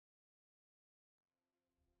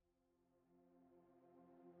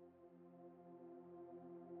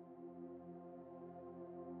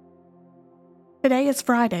Today is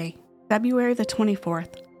Friday, February the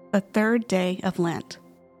 24th, the third day of Lent.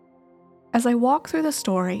 As I walk through the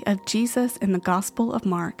story of Jesus in the Gospel of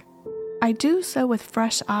Mark, I do so with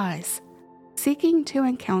fresh eyes, seeking to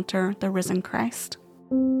encounter the risen Christ.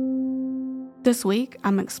 This week,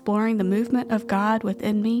 I'm exploring the movement of God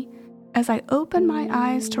within me as I open my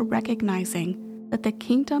eyes to recognizing that the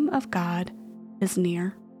kingdom of God is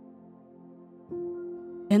near.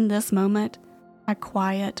 In this moment, I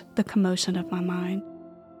quiet the commotion of my mind.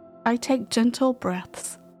 I take gentle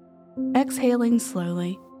breaths, exhaling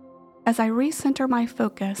slowly as I recenter my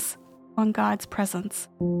focus on God's presence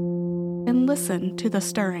and listen to the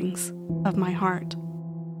stirrings of my heart.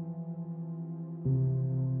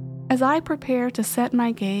 As I prepare to set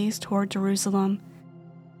my gaze toward Jerusalem,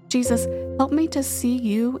 Jesus, help me to see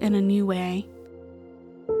you in a new way.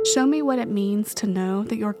 Show me what it means to know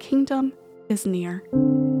that your kingdom is near.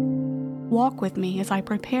 Walk with me as I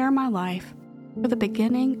prepare my life for the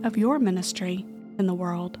beginning of your ministry in the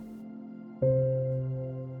world.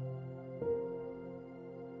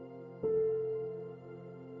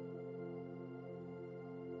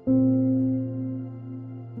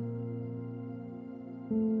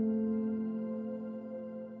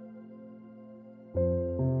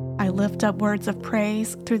 I lift up words of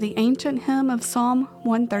praise through the ancient hymn of Psalm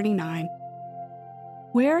 139.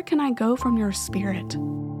 Where can I go from your spirit?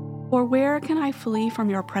 Or where can I flee from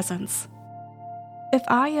your presence? If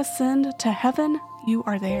I ascend to heaven, you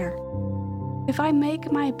are there. If I make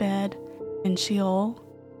my bed in Sheol,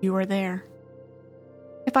 you are there.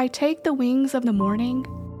 If I take the wings of the morning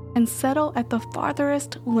and settle at the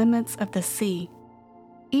farthest limits of the sea,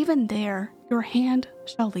 even there your hand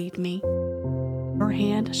shall lead me. Your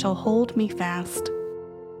hand shall hold me fast.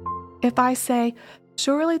 If I say,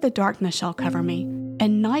 surely the darkness shall cover me,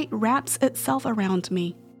 and night wraps itself around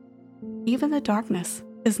me, even the darkness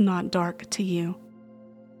is not dark to you,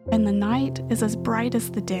 and the night is as bright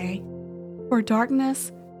as the day, for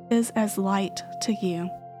darkness is as light to you.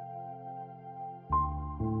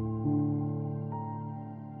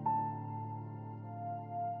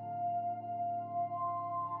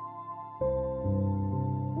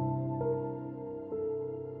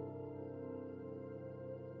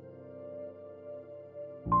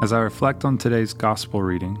 As I reflect on today's gospel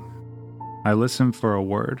reading, I listen for a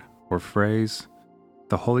word or phrase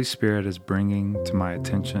the Holy Spirit is bringing to my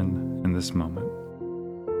attention in this moment.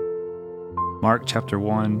 Mark chapter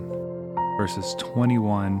 1, verses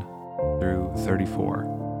 21 through 34.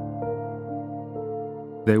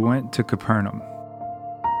 They went to Capernaum,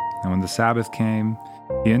 and when the Sabbath came,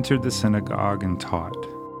 he entered the synagogue and taught.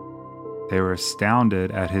 They were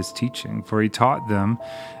astounded at his teaching, for he taught them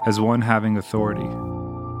as one having authority,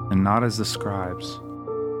 and not as the scribes.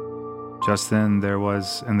 Just then there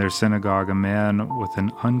was in their synagogue a man with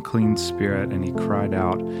an unclean spirit, and he cried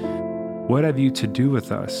out, "What have you to do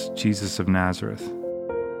with us, Jesus of Nazareth?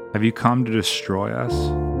 Have you come to destroy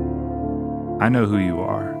us? I know who you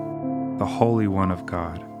are, the Holy One of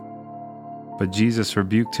God." But Jesus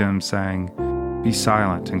rebuked him, saying, "Be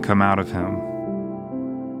silent and come out of him."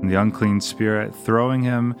 And the unclean spirit, throwing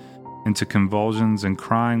him into convulsions and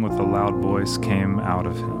crying with a loud voice, came out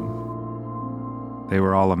of him. They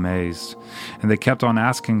were all amazed, and they kept on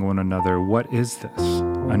asking one another, "What is this?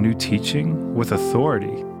 A new teaching with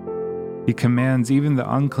authority? He commands even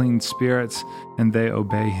the unclean spirits, and they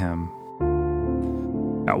obey him."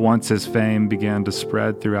 At once his fame began to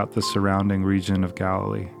spread throughout the surrounding region of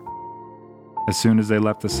Galilee. As soon as they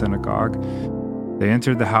left the synagogue, they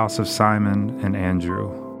entered the house of Simon and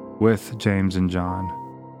Andrew, with James and John.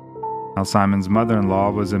 Now Simon's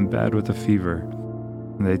mother-in-law was in bed with a fever,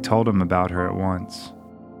 and they told him about her at once.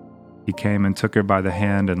 He came and took her by the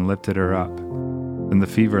hand and lifted her up. Then the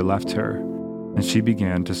fever left her, and she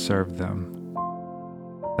began to serve them.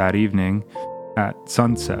 That evening, at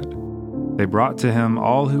sunset, they brought to him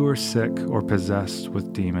all who were sick or possessed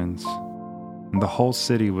with demons, and the whole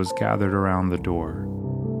city was gathered around the door.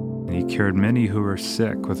 And he cured many who were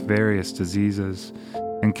sick with various diseases,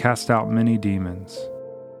 and cast out many demons.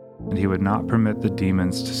 And he would not permit the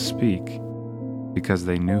demons to speak, because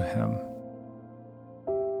they knew him.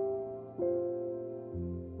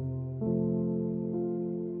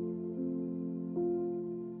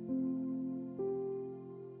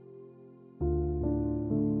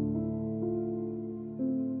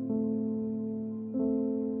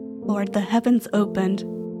 Lord, the heavens opened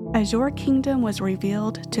as your kingdom was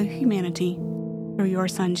revealed to humanity through your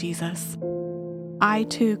Son Jesus. I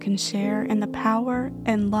too can share in the power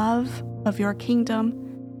and love of your kingdom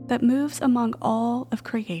that moves among all of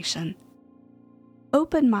creation.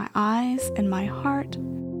 Open my eyes and my heart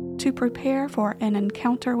to prepare for an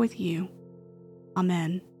encounter with you.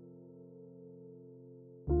 Amen.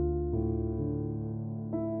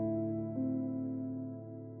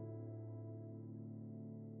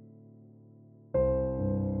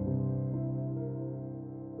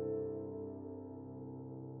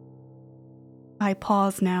 I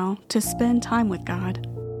pause now to spend time with God,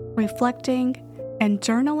 reflecting and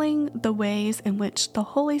journaling the ways in which the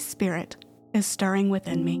Holy Spirit is stirring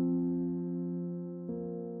within me.